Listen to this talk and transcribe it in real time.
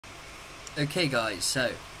Okay guys,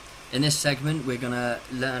 so in this segment we're going to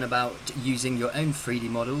learn about using your own 3D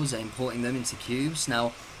models and importing them into cubes.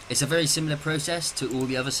 Now it's a very similar process to all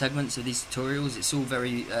the other segments of these tutorials. It's all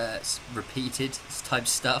very repeated type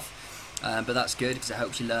stuff, but that's good because it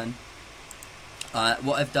helps you learn.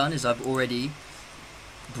 What I've done is I've already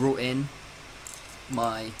brought in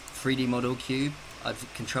my 3D model cube. I've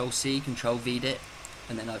Control-C, Control-V'd it,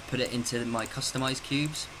 and then I've put it into my customized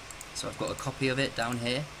cubes. So I've got a copy of it down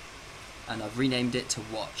here, and I've renamed it to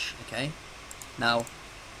Watch. Okay, now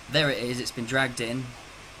there it is, it's been dragged in,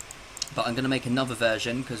 but I'm going to make another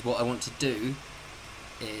version because what I want to do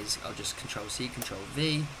is I'll just Control-C,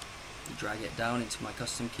 Control-V, drag it down into my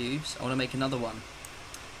custom cubes. I want to make another one,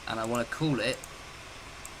 and I want to call it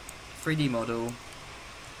 3D model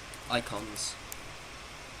icons,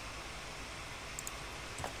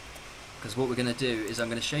 because what we're going to do is I'm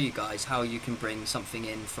going to show you guys how you can bring something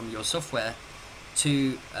in from your software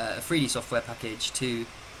to a 3D software package to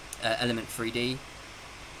Element 3D.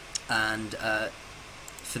 And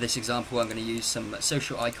for this example I'm going to use some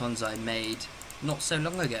social icons I made not so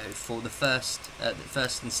long ago for the first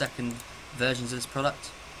and second versions of this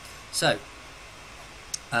product. So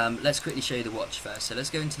let's quickly show you the watch first. So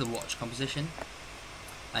let's go into the watch composition,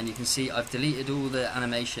 and you can see I've deleted all the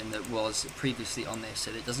animation that was previously on this,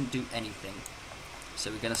 so that it doesn't do anything.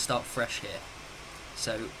 So we're going to start fresh here.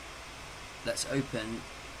 So let's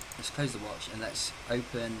close the watch and let's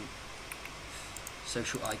open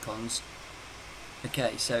social icons.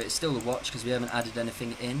 Okay, so it's still the watch because we haven't added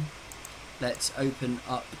anything in. Let's open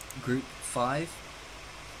up group 5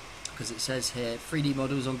 because it says here 3D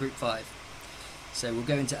models on group 5. So we'll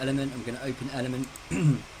go into element, I'm going to open element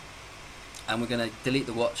and we're going to delete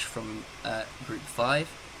the watch from group 5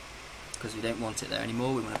 because we don't want it there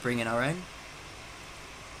anymore. We want to bring in our own.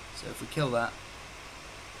 So if we kill that,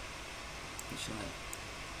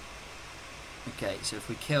 okay, so if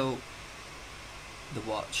we kill the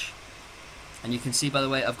watch, and you can see by the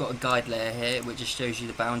way I've got a guide layer here which just shows you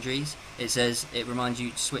the boundaries. It says, it reminds you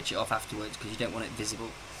to switch it off afterwards because you don't want it visible.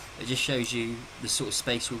 It just shows you the sort of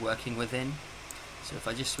space we're working within. So if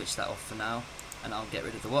I just switch that off for now, and I'll get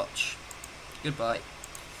rid of the watch. Goodbye.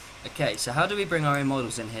 Okay, so how do we bring our own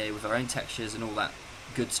models in here with our own textures and all that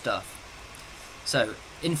good stuff? So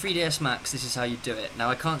in 3ds Max this is how you do it. Now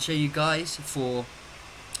I can't show you guys for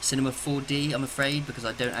Cinema 4D, I'm afraid, because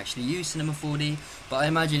I don't actually use Cinema 4D, but I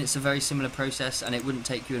imagine it's a very similar process and it wouldn't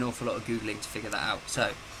take you an awful lot of googling to figure that out.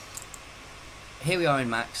 So here we are in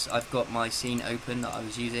Max. I've got my scene open that I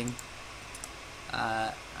was using.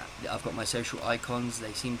 I've got my social icons.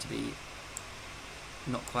 They seem to be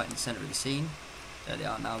not quite in the center of the scene. There they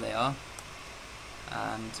are, now they are,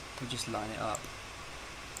 and we'll just line it up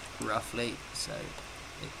roughly so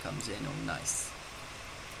it comes in all nice.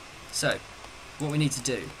 So what we need to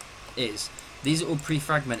do is, these are all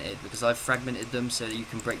pre-fragmented because I've fragmented them so that you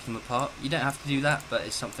can break them apart. You don't have to do that, but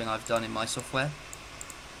it's something I've done in my software.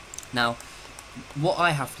 Now what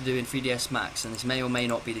I have to do in 3ds Max, and this may or may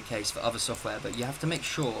not be the case for other software, but you have to make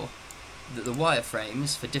sure that the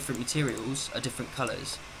wireframes for different materials are different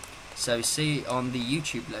colours. So see on the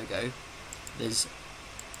YouTube logo there's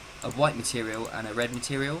a white material and a red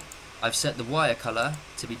material. I've set the wire colour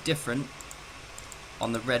to be different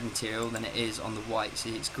on the red material than it is on the white.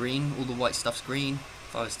 See, it's green, all the white stuff's green.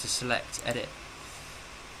 If I was to select, edit,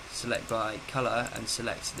 select by colour and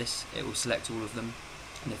select this, it will select all of them.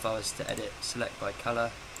 And if I was to edit, select by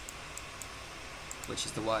colour, which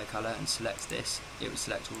is the wire colour, and select this, it will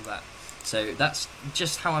select all of that. So that's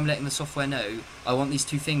just how I'm letting the software know I want these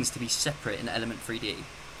two things to be separate in Element 3D.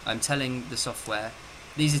 I'm telling the software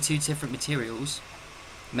these are two different materials,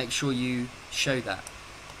 make sure you show that.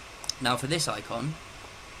 Now for this icon,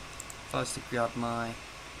 if I was to grab my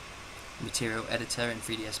material editor in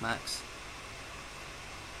 3ds Max,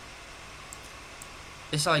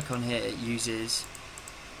 this icon here uses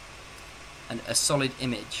a solid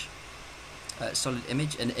image,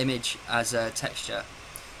 an image as a texture.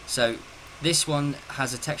 So this one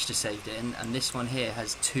has a texture saved in, and this one here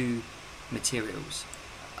has two materials.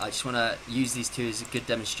 I just want to use these two as a good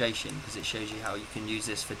demonstration because it shows you how you can use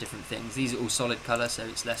this for different things. These are all solid colour, so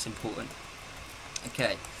it's less important.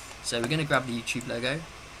 Okay, so we're going to grab the YouTube logo,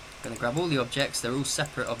 we're going to grab all the objects. They're all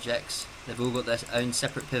separate objects, they've all got their own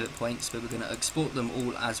separate pivot points, but we're going to export them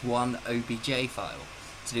all as one OBJ file.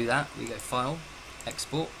 To do that we go File,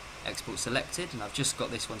 Export, Export Selected, and I've just got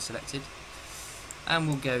this one selected. And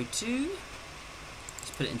we'll go to,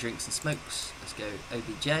 let's put it in drinks and smokes, let's go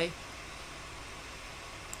OBJ, and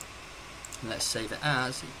let's save it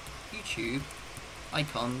as YouTube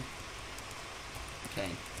icon. Okay,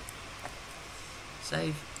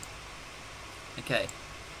 save. Okay,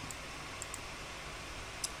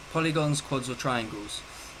 polygons, quads or triangles.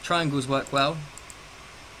 Triangles work well,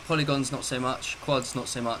 polygons not so much, quads not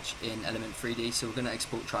so much in Element 3D, so we're going to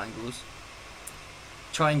export triangles.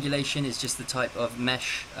 Triangulation is just the type of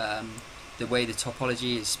mesh, the way the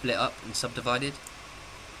topology is split up and subdivided.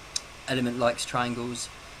 Element likes triangles,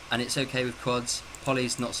 and it's okay with quads.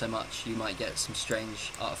 Polys not so much, you might get some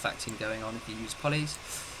strange artifacting going on if you use polys.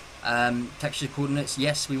 Texture coordinates,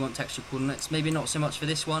 yes, we want texture coordinates, maybe not so much for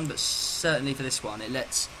this one, but certainly for this one. It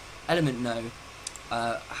lets Element know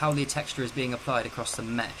how the texture is being applied across the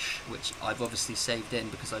mesh, which I've obviously saved in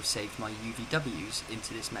because I've saved my UVWs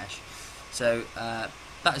into this mesh. So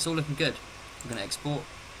that is all looking good. I'm going to export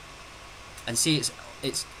and see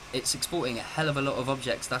it's exporting a hell of a lot of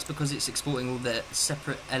objects. That's because it's exporting all the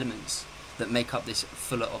separate elements that make up this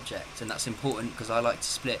fuller object, and that's important because I like to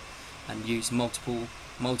split and use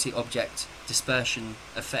multi-object dispersion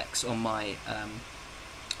effects on my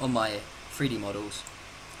 3D models.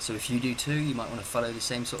 So if you do too, you might want to follow the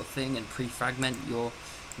same sort of thing and pre-fragment your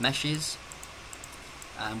meshes.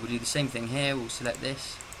 And we'll do the same thing here. We'll select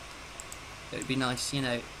this. It would be nice, you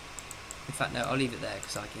know. In fact, no, I'll leave it there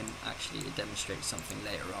because I can actually demonstrate something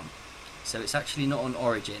later on. So it's actually not on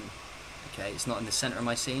origin. Okay, it's not in the center of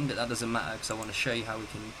my scene, but that doesn't matter because I want to show you how we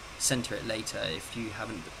can center it later if you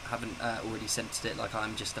haven't already centered it like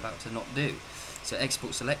I'm just about to not do. So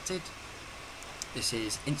export selected. This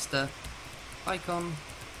is Insta icon.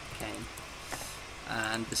 Okay,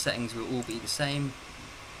 and the settings will all be the same.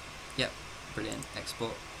 Yep, brilliant.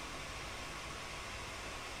 Export.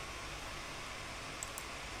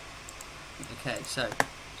 Okay, so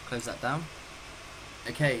close that down.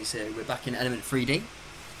 Okay, so we're back in Element 3D.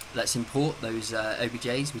 Let's import those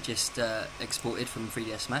OBJs we just exported from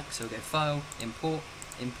 3ds Max. So we'll go File, Import,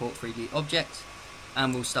 Import 3D Object,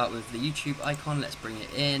 and we'll start with the YouTube icon. Let's bring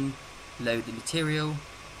it in, load the material.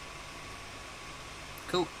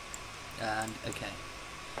 Cool, and okay.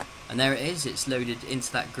 And there it is, it's loaded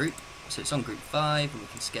into that group. So it's on group 5, and we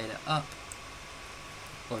can scale it up.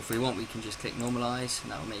 Or if we want, we can just click normalize,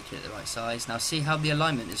 and that will make it the right size. Now see how the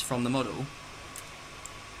alignment is from the model.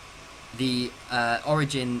 The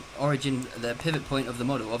origin, the pivot point of the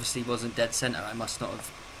model obviously wasn't dead center. I must not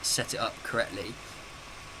have set it up correctly.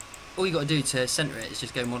 All you got to do to center it is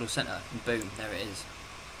just go model center, and boom, there it is.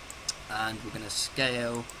 And we're going to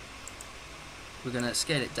scale. We're going to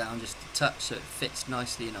scale it down just a touch so it fits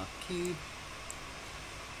nicely in our cube.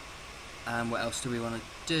 And what else do we want to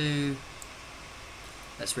do?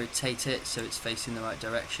 Let's rotate it so it's facing the right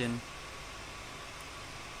direction.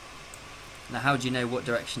 Now how do you know what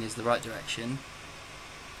direction is the right direction?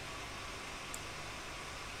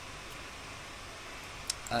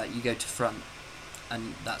 You go to front,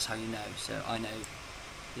 and that's how you know. So I know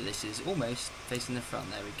that this is almost facing the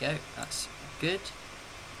front. There we go, that's good.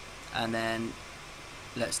 And then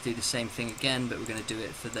let's do the same thing again, but we're going to do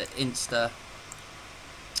it for the Insta.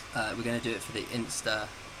 We're going to do it for the Insta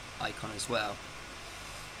icon as well.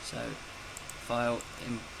 So File,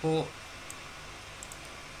 Import,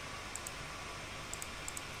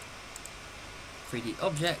 3D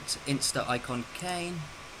Object, Insta icon cane.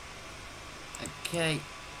 Okay,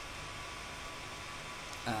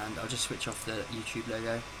 and I'll just switch off the YouTube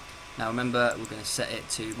logo. Now remember, we're going to set it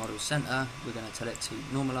to model center. We're going to tell it to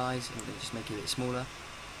normalize, and we're going to just make it a bit smaller.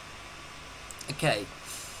 Okay.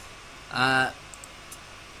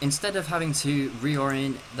 Instead of having to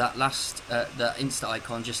reorient that last the Insta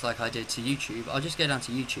icon just like I did to YouTube, I'll just go down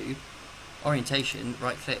to YouTube, orientation,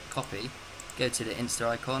 right click, copy, go to the Insta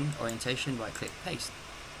icon, orientation, right click, paste,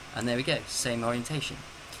 and there we go, same orientation.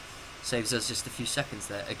 Saves us just a few seconds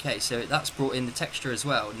there. Okay, so that's brought in the texture as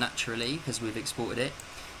well naturally because we've exported it.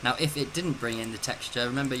 Now if it didn't bring in the texture,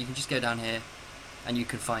 remember you can just go down here and you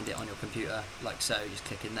can find it on your computer like so, just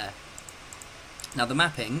click in there. Now the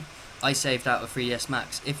mapping I saved out of 3ds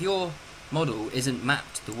Max. If your model isn't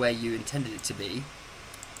mapped the way you intended it to be,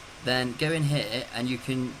 then go in here and you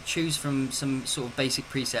can choose from some sort of basic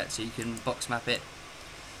preset, so you can box map it.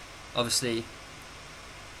 Obviously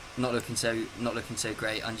not looking so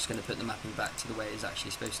great. I'm just going to put the mapping back to the way it's actually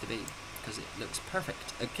supposed to be because it looks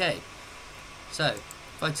perfect. Okay, so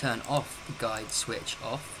if I turn off the guide switch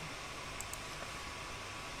off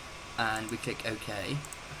and we click OK.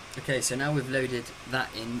 Okay, so now we've loaded that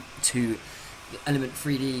into the Element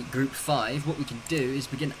 3D Group 5, what we can do is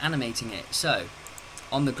begin animating it. So,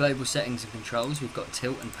 on the global settings and controls, we've got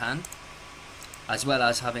tilt and pan, as well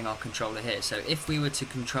as having our controller here. So if we were to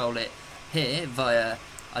control it here via,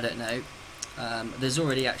 I don't know, there's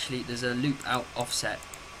a loop out offset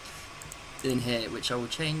in here, which I will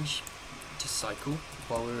change to cycle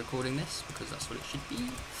while we're recording this, because that's what it should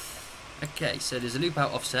be. Okay, so there's a loop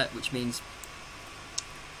out offset, which means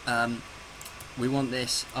we want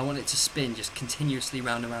this, I want it to spin just continuously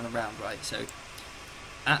round and round and round, right? So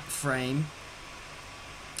at frame,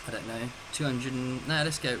 I don't know, 200, no,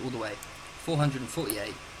 let's go all the way,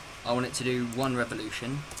 448, I want it to do 1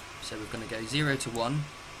 revolution. So we're going to go 0 to 1,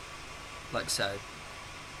 like so.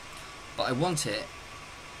 But I want it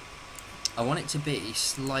to be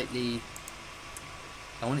slightly,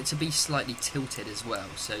 tilted as well.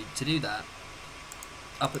 So to do that,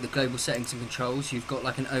 up at the global settings and controls, you've got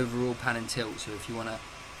like an overall pan and tilt. So if you want to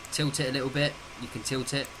tilt it a little bit, you can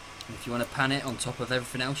tilt it. And if you want to pan it on top of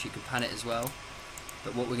everything else, you can pan it as well.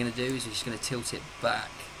 But what we're going to do is we're just going to tilt it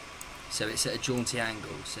back, so it's at a jaunty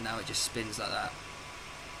angle. So now it just spins like that.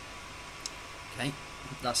 Okay,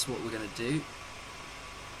 that's what we're going to do.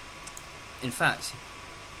 In fact,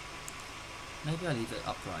 maybe I leave it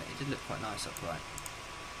upright. It did look quite nice upright.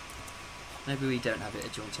 Maybe we don't have it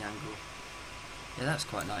at a jaunty angle. Yeah, that's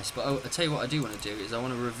quite nice. But I'll tell you what I do want to do is I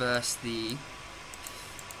want to reverse the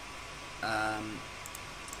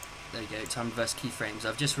there you go, time reverse keyframes.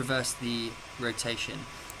 I've just reversed the rotation.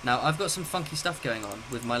 Now I've got some funky stuff going on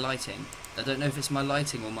with my lighting. I don't know if it's my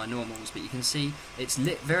lighting or my normals, but you can see it's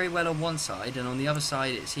lit very well on one side, and on the other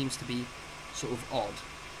side it seems to be sort of odd.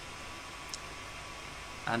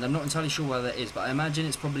 And I'm not entirely sure why that is, but I imagine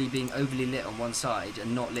it's probably being overly lit on one side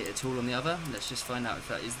and not lit at all on the other. Let's just find out if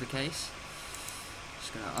that is the case.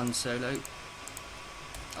 Just going to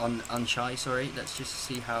unshy, sorry. Let's just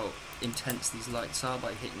see how intense these lights are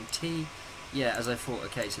by hitting T. Yeah, as I thought.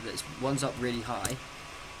 Okay, so this one's up really high.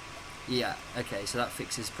 Yeah, okay, so that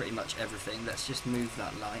fixes pretty much everything. Let's just move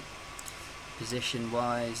that light. Position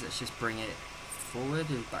wise, let's just bring it forward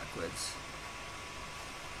or backwards.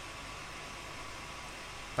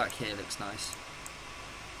 Back here looks nice.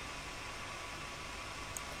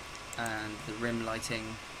 And the rim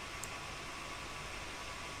lighting,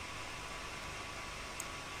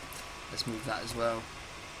 let's move that as well.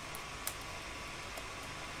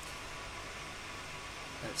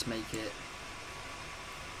 Let's make it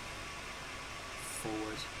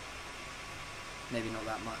forward. Maybe not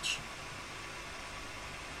that much.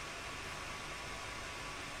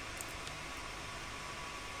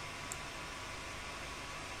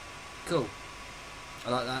 Cool. I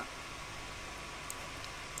like that.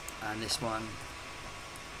 And this one.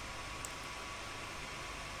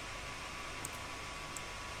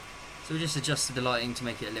 So we just adjusted the lighting to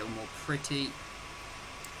make it a little more pretty.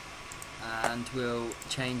 And we'll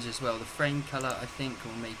change as well the frame colour. I think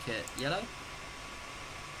we'll make it yellow.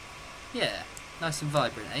 Yeah, nice and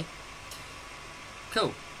vibrant, eh?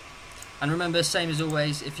 Cool. And remember, same as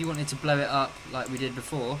always, if you wanted to blow it up like we did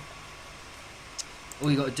before,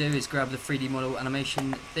 all you got to do is grab the 3D model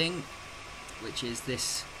animation thing, which is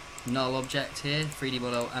this null object here, 3D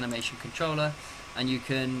model animation controller, and you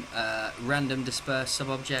can random disperse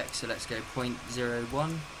sub-object. So let's go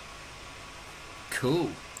 0.01. Cool.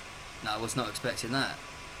 No, I was not expecting that.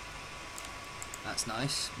 That's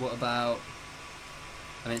nice. What about,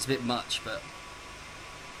 I mean, it's a bit much, but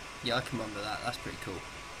yeah, I can run with that. That's pretty cool.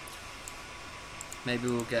 Maybe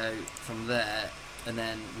we'll go from there, and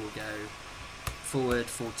then we'll go forward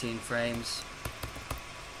 14 frames.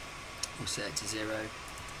 We'll set it to 0.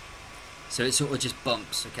 So it sort of just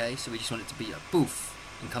bumps, okay? So we just want it to be like boof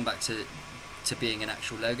and come back to being an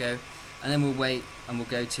actual logo. And then we'll wait and we'll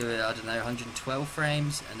go to, I don't know, 112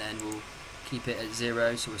 frames, and then we'll keep it at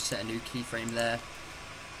 0, so we'll set a new keyframe there.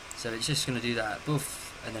 So it's just going to do that,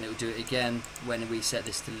 boof, and then it will do it again when we set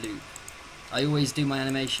this to loop. I always do my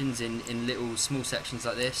animations in little small sections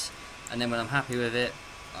like this, and then when I'm happy with it,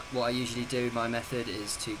 what I usually do, my method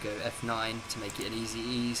is to go F9 to make it an easy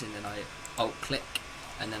ease, and then I alt click,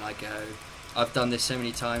 and then I go. I've done this so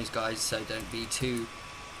many times, guys, so don't be too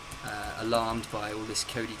alarmed by all this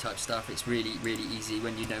Cody type stuff. It's really, really easy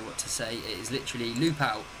when you know what to say. It is literally loop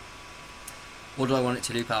out. What do I want it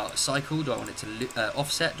to loop out? Cycle? Do I want it to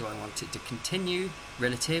offset? Do I want it to continue?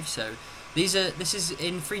 Relative? So this is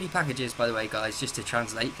in 3D packages, by the way, guys, just to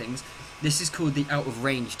translate things. This is called the out of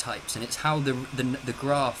range types, and it's how the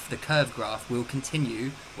graph, the curve graph, will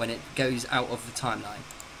continue when it goes out of the timeline.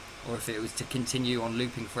 Or if it was to continue on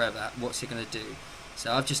looping forever, what's it going to do?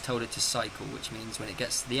 So I've just told it to cycle, which means when it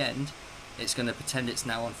gets to the end, it's going to pretend it's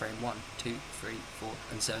now on frame 1, 2, 3, 4,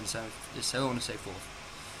 and so on and so forth.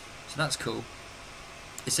 So that's cool.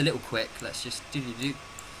 It's a little quick. Let's just do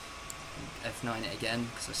F9 it again,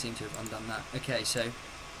 because I seem to have undone that. Okay, so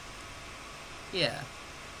yeah,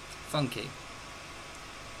 funky.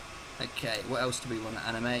 Okay, what else do we want to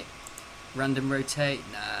animate? Random rotate?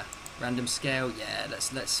 Nah. Random scale? Yeah.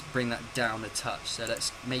 Let's bring that down a touch. So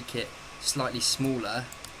let's make it slightly smaller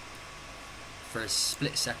for a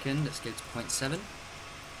split second. Let's go to 0.7.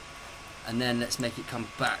 and then let's make it come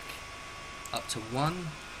back up to 1,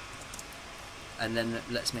 and then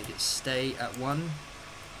let's make it stay at 1,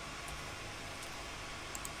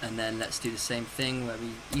 and then let's do the same thing where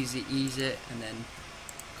we ease it, and then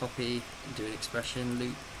copy and do an expression,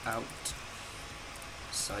 loop out,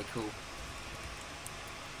 cycle.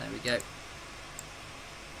 There we go.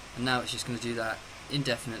 And now it's just going to do that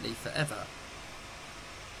indefinitely forever.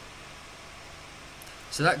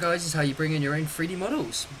 So that, guys, is how you bring in your own 3D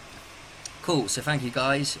models. Cool, so thank you,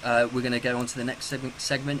 guys. We're going to go on to the next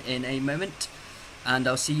segment in a moment, and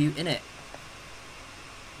I'll see you in it.